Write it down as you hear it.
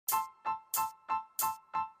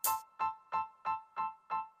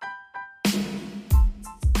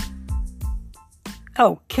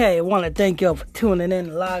Okay, I want to thank y'all for tuning in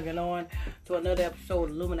and logging on to another episode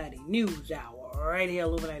of Illuminati News Hour, right here,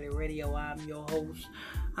 Illuminati Radio. I'm your host.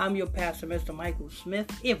 I'm your pastor, Mr. Michael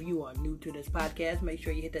Smith. If you are new to this podcast, make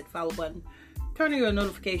sure you hit that follow button. Turn on your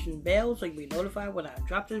notification bell so you'll be notified when I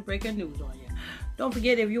drop this breaking news on you. Don't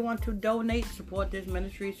forget, if you want to donate, support this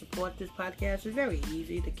ministry, support this podcast, it's very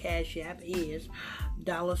easy. The Cash App is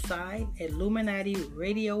 $ Illuminati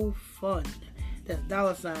Radio Fund. That's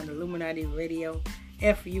 $ Illuminati Radio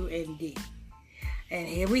FUND. And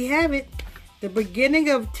here we have it. The beginning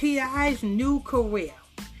of T.I.'s new career.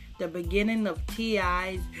 The beginning of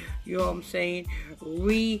T.I.'s, you know what I'm saying,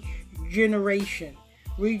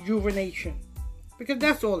 rejuvenation. Because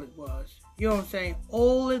that's all it was. You know what I'm saying?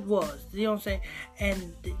 All it was. You know what I'm saying?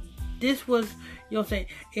 And this was, you know what I'm saying,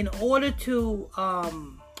 in order to,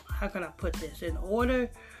 how can I put this? In order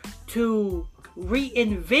to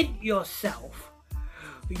reinvent yourself,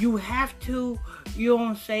 you have to, you know what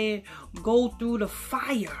I'm saying, go through the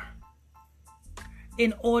fire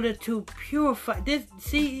in order to purify. This,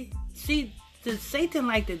 see, Satan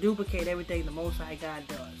like to duplicate everything the Most High God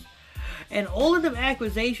does. And all of the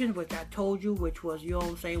accusations, which I told you, which was, you know what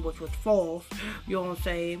I'm saying, which was false, you know what I'm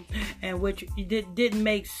saying, and which didn't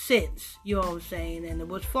make sense, you know what I'm saying, and it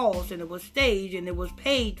was false, and it was staged, and it was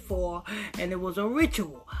paid for, and it was a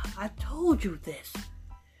ritual. I told you this.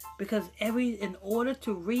 Because in order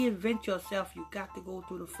to reinvent yourself, you got to go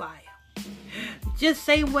through the fire. Just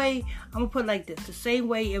same way, I'm going to put it like this. The same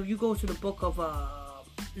way if you go to the book of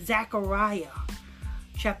Zechariah,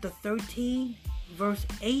 chapter 13, verse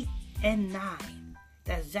 8 and 9.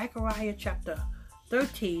 That's Zechariah chapter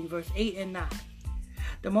 13, verse 8 and 9.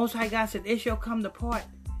 The Most High God said, it shall come to pass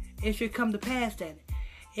that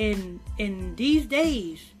in these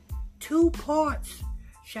days, 2 parts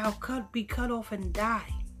shall be cut off and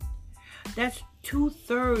die. That's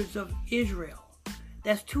 2/3 of Israel.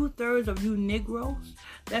 That's 2/3 of you Negroes.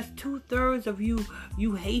 That's 2/3 of you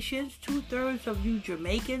Haitians. 2/3 of you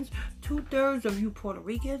Jamaicans. 2/3 of you Puerto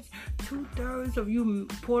Ricans. 2/3 of you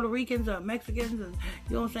Puerto Ricans or Mexicans, and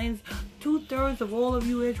you know what I'm saying. 2/3 of all of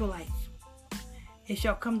you Israelites. It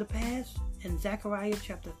shall come to pass in Zechariah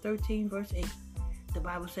chapter 13, verse 8. The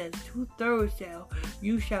Bible says 2/3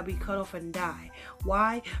 you shall be cut off and die.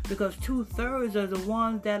 Why? Because 2/3 are the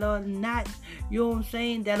ones that are not, you know what I'm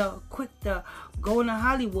saying, that are quick to go into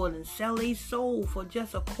Hollywood and sell their soul for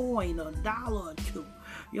just a coin or $1 or $2.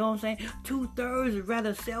 You know what I'm saying? 2/3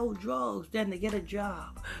 rather sell drugs than to get a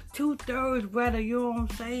job. 2/3 rather, you know what I'm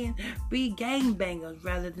saying, be gangbangers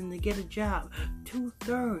rather than to get a job.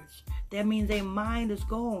 2/3. That means their mind is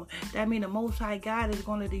gone. That means the Most High God is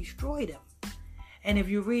going to destroy them. And if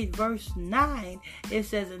you read verse 9, it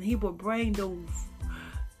says, and he will bring the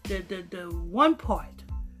one part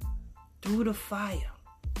through the fire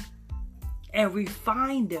and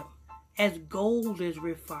refine them as gold is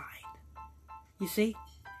refined. You see?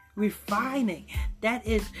 Refining. That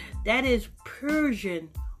is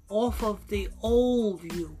purging off of the old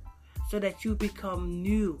you so that you become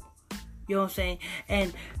new. You know what I'm saying?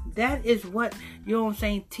 And that is what, you know what I'm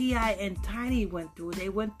saying, T.I. and Tiny went through. They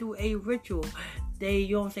went through a ritual. You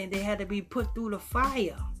know what I'm saying, they had to be put through the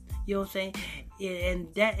fire. You know what I'm saying?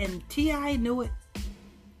 And T.I. knew it.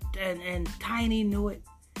 And Tiny knew it.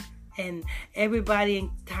 And everybody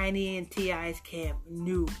in Tiny and T.I.'s camp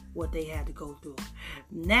knew what they had to go through.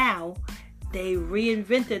 Now, they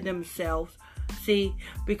reinvented themselves, see,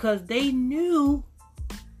 because they knew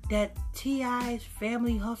that T.I.'s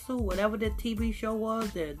Family Hustle, whatever the TV show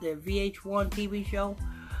was, the VH1 TV show,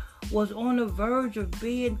 was on the verge of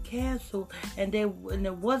being canceled, and it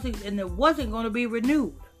wasn't going to be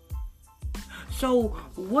renewed. So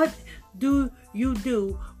what do you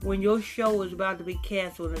do when your show is about to be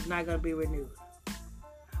canceled and it's not going to be renewed?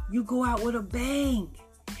 You go out with a bang.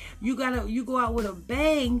 You go out with a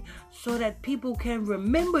bang so that people can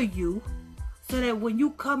remember you, so that when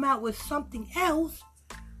you come out with something else,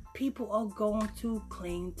 people are going to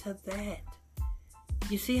cling to that.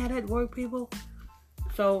 You see how that works, people?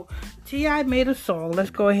 So, T.I. made a song. Let's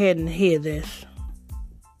go ahead and hear this.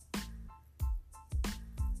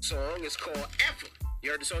 Song is called Effort.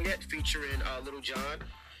 You heard the song yet? Featuring Little John.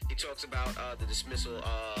 He talks about the dismissal.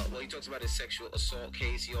 He talks about his sexual assault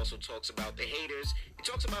case. He also talks about the haters. He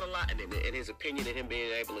talks about a lot in his opinion and him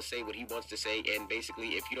being able to say what he wants to say. And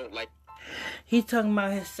basically, if you don't like... He's talking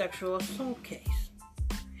about his sexual assault case.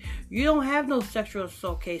 You don't have no sexual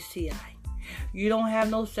assault case, T.I. You don't have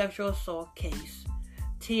no sexual assault case,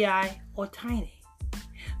 T.I. or Tiny.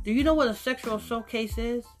 Do you know what a sexual assault case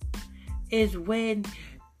is? Is when,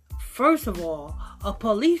 first of all, a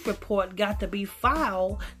police report got to be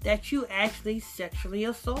filed that you actually sexually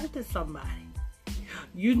assaulted somebody.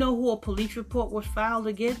 You know who a police report was filed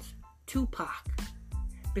against? Tupac.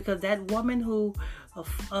 Because that woman who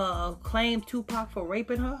claimed Tupac for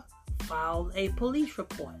raping her filed a police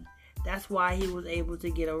report. That's why he was able to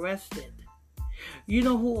get arrested. You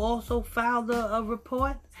know who also filed a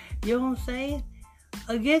report? You know what I'm saying?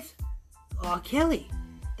 Against R. Kelly.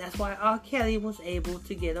 That's why R. Kelly was able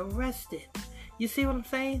to get arrested. You see what I'm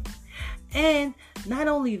saying? And not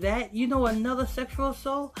only that, you know another sexual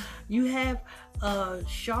assault? You have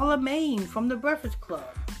Charlemagne from the Breakfast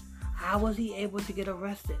Club. How was he able to get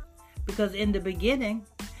arrested? Because in the beginning,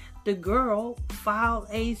 the girl filed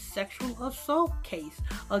a sexual assault case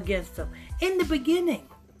against him. In the beginning.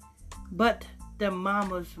 But the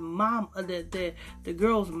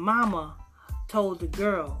girl's mama told the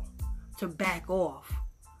girl to back off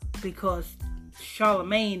because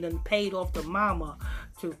Charlemagne done paid off the mama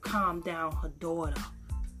to calm down her daughter.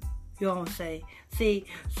 You know what I'm saying? See,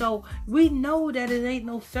 so we know that it ain't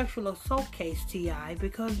no sexual assault case, T.I.,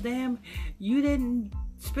 because damn, you didn't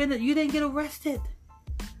get arrested.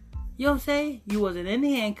 You know what I'm saying? You wasn't in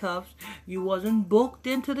handcuffs. You wasn't booked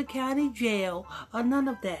into the county jail or none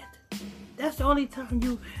of that. That's the only time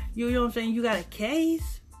you know what I'm saying, you got a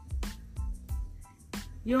case.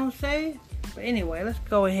 You know what I'm saying? But anyway, let's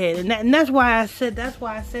go ahead. And that's why I said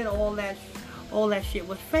all that shit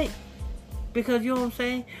was fake. Because you know what I'm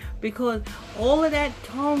saying? Because all of that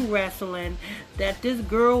tongue wrestling that these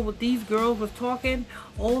girls was talking,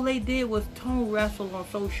 all they did was tongue wrestle on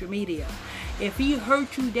social media. If he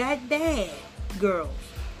hurt you that bad, girls,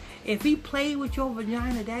 if he played with your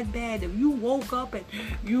vagina that bad, if you woke up and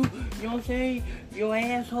you know what I'm saying, your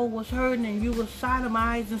asshole was hurting and you was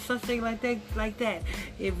sodomized and such thing like that,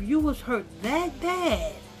 if you was hurt that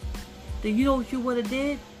bad, then you know what you would have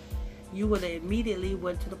did? You would have immediately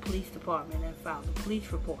went to the police department and filed a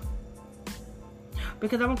police report.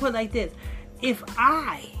 Because I'm going to put it like this. If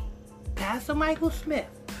I, Pastor Michael Smith,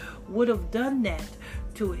 would have done that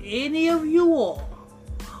to any of you all,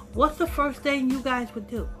 what's the first thing you guys would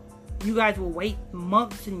do? You guys will wait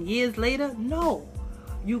months and years later? No.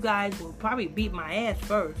 You guys will probably beat my ass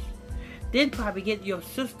first. Then probably get your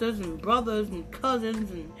sisters and brothers and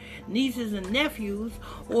cousins and nieces and nephews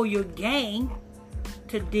or your gang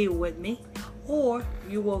to deal with me. Or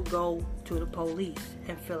you will go to the police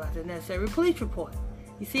and fill out the necessary police report.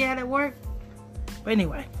 You see how that works? But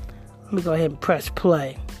anyway, let me go ahead and press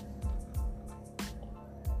play.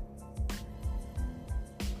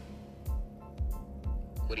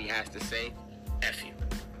 What he has to say, F you.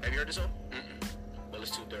 Have you heard this song? Well,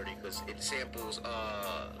 it's too dirty because it samples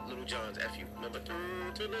Little John's F you. Remember?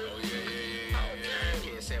 Oh,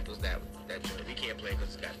 yeah. It samples that joint. We can't play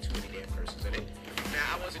because it's got too many damn curses in it.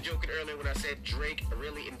 Now, I wasn't joking earlier when I said Drake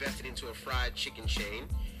really invested into a fried chicken chain.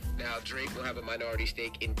 Now, Drake will have a minority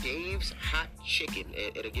stake in Dave's Hot Chicken.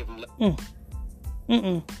 It'll give him...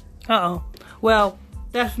 Well,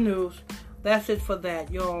 that's news. That's it for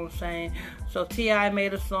that. You know what I'm saying? So T.I.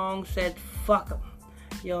 made a song, said, fuck him.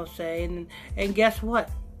 You know what I'm saying? And guess what?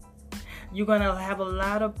 You're going to have a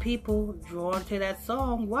lot of people drawn to that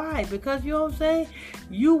song. Why? Because, you know what I'm saying?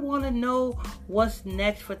 You want to know what's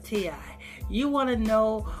next for T.I. You want to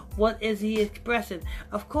know what is he expressing.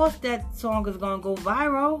 Of course that song is going to go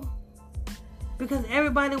viral. Because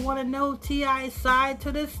everybody want to know T.I.'s side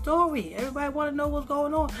to this story. Everybody want to know what's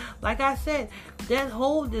going on. Like I said, this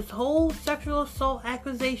whole sexual assault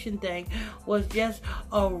accusation thing was just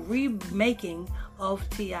a remaking of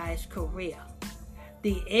T.I.'s career.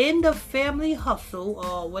 The end of Family Hustle,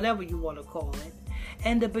 or whatever you want to call it,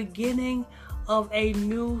 and the beginning of a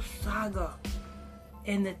new saga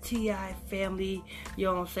in the T.I. family, you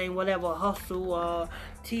know what I'm saying, whatever hustle,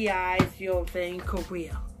 T.I.'s, you know what I'm saying,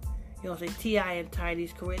 career. You know what I'm saying, T.I. and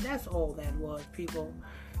Tiny's career. That's all that was, people.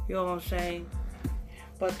 You know what I'm saying?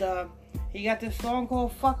 But he got this song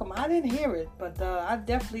called Fuck 'Em. I didn't hear it, but I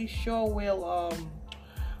definitely sure will,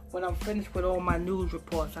 when I'm finished with all my news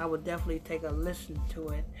reports, I would definitely take a listen to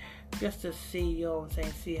it just to see, you know what I'm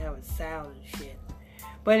saying, see how it sounds and shit.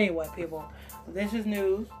 But anyway, people, this is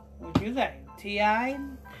news. What you think? T.I.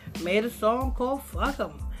 made a song called Fuck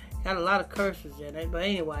 'Em. Got a lot of curses in it, but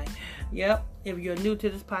anyway, yep. If you're new to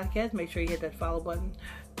this podcast, make sure you hit that follow button.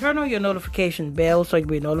 Turn on your notification bell so you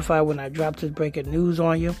can be notified when I drop this breaking news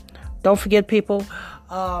on you. Don't forget, people,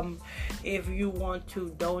 if you want to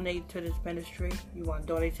donate to this ministry, you want to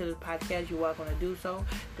donate to this podcast, you're welcome to do so.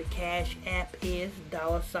 The Cash App is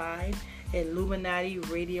 $ Illuminati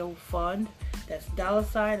Radio Fund. That's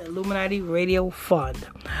 $ Illuminati Radio Fund.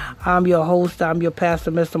 I'm your host. I'm your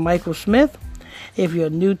pastor, Mr. Michael Smith. If you're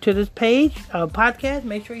new to this podcast,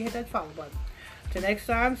 make sure you hit that follow button. Till next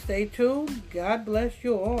time, stay tuned. God bless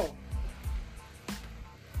you all.